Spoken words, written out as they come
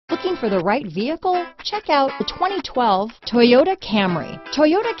Looking for the right vehicle? Check out the 2012 Toyota Camry.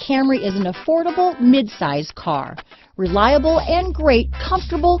 Toyota Camry is an affordable mid-size car. Reliable and great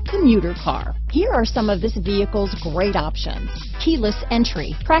comfortable commuter car. Here are some of this vehicle's great options: keyless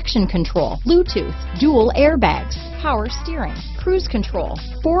entry, traction control, Bluetooth, dual airbags, power steering, cruise control,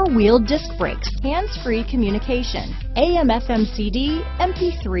 four-wheel disc brakes, hands-free communication, AM/FM CD,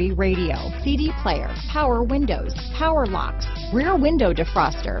 MP3 radio, CD player, power windows, power locks, rear window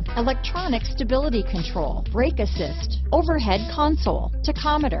defroster, electronic stability control, brake assist, overhead console,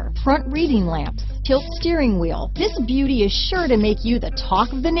 tachometer, front reading lamps, tilt steering wheel. This beauty is sure to make you the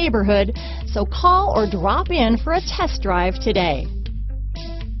talk of the neighborhood, so call or drop in for a test drive today.